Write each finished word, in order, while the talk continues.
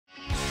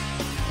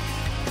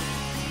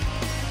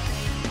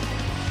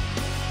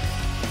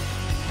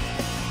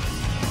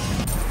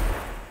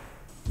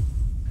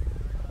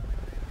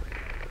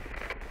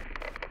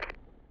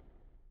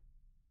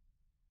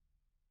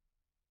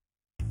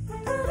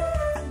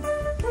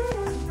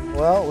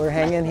Well, we're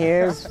hanging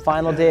here. It's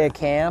final day of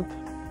camp.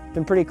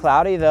 Been pretty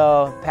cloudy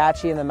though,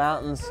 patchy in the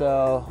mountains,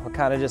 so we're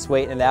kind of just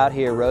waiting it out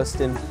here,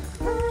 roasting.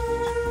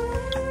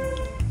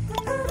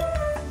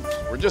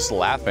 We're just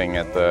laughing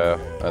at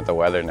the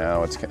weather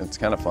now. It's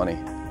kind of funny.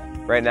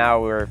 Right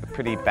now we're a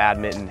pretty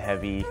badminton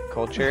heavy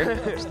culture.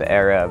 It's the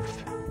era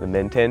of the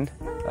minton,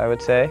 I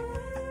would say.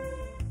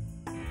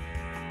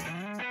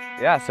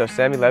 Yeah, so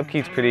Sammy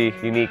Luebke's pretty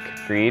unique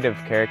breed of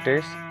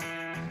characters.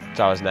 It's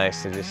always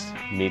nice to just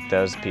meet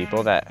those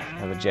people that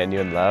have a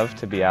genuine love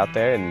to be out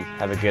there and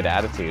have a good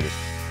attitude.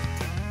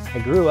 I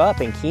grew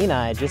up in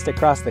Kenai, just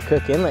across the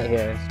Cook Inlet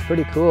here. It's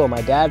pretty cool.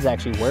 My dad's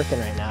actually working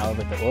right now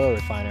over at the oil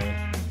refinery.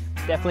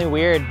 Definitely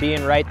weird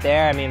being right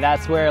there. I mean,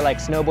 that's where like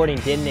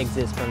snowboarding didn't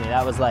exist for me.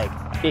 That was like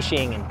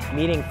fishing and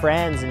meeting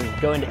friends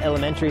and going to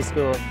elementary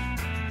school.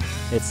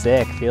 It's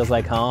sick, feels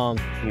like home.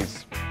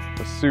 He's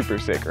a super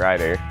sick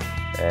rider.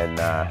 And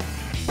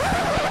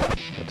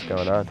what's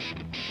going on?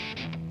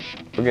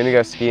 We're gonna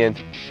go skiing.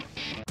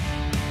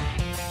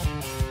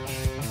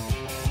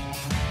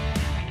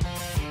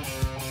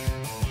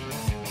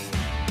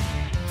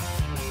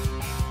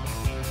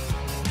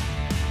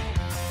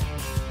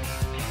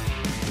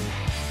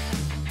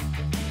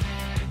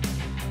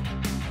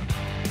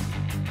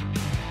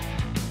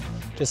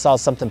 Just saw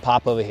something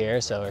pop over here,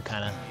 so we're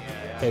kind of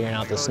figuring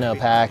out the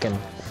snowpack and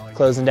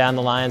closing down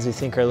the lines we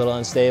think are a little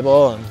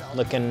unstable and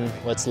looking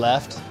what's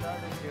left.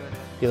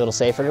 Be a little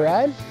safer to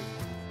ride.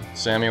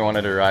 Sammy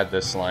wanted to ride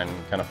this line,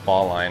 kind of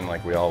fall line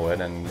like we all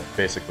would, and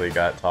basically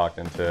got talked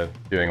into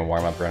doing a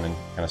warm-up run and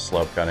kind of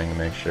slope cutting to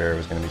make sure it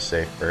was going to be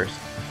safe first.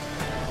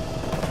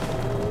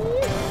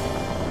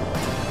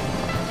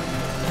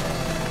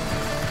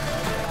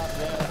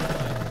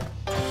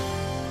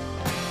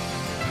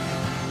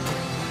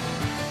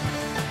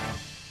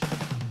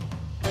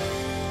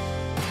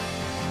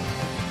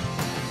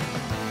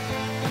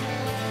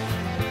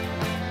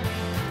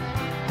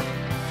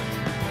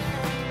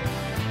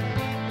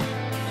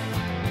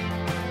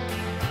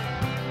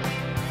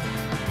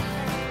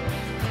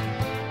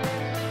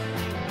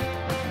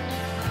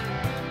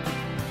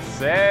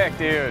 Sick,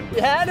 dude.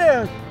 Yeah,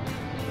 dude.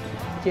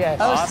 Yeah,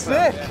 that was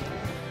sick.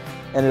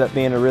 Ended up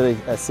being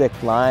a sick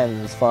line.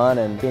 It was fun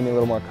and gave me a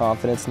little more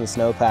confidence in the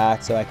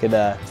snowpack, so I could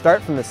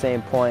start from the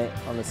same point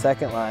on the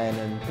second line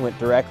and went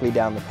directly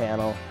down the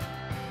panel.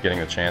 Getting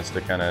the chance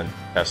to kind of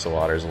test the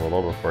waters a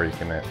little before you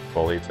commit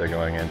fully to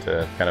going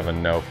into kind of a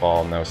no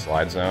fall, no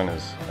slide zone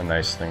is a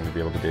nice thing to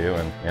be able to do,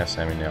 and yeah,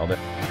 Sammy nailed it.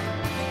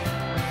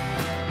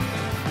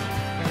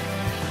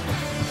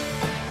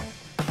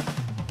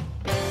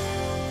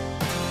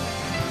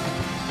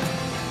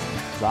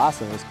 It was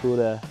awesome. It was cool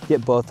to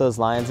get both those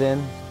lines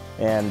in,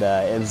 and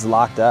it was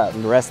locked up.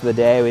 And the rest of the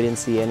day, we didn't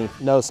see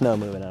no snow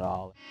moving at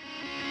all.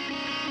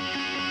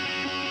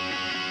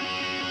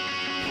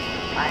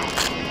 3,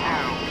 2,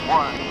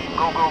 1,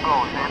 go, go,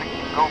 go, Sammy,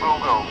 go, go,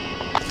 go.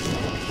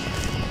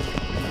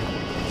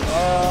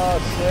 Oh,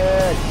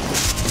 sick.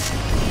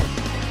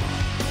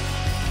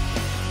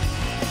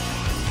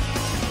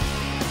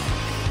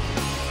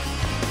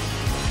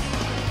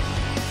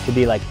 To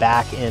be like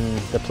back in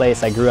the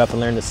place I grew up and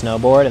learned to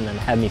snowboard, and then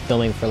have me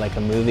filming for like a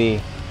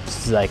movie.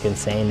 It's like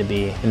insane to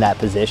be in that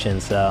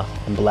position, so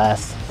I'm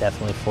blessed,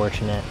 definitely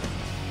fortunate.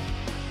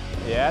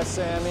 Yeah,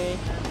 Sammy.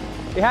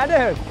 Yeah,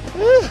 dude.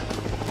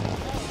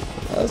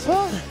 That was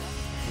fun.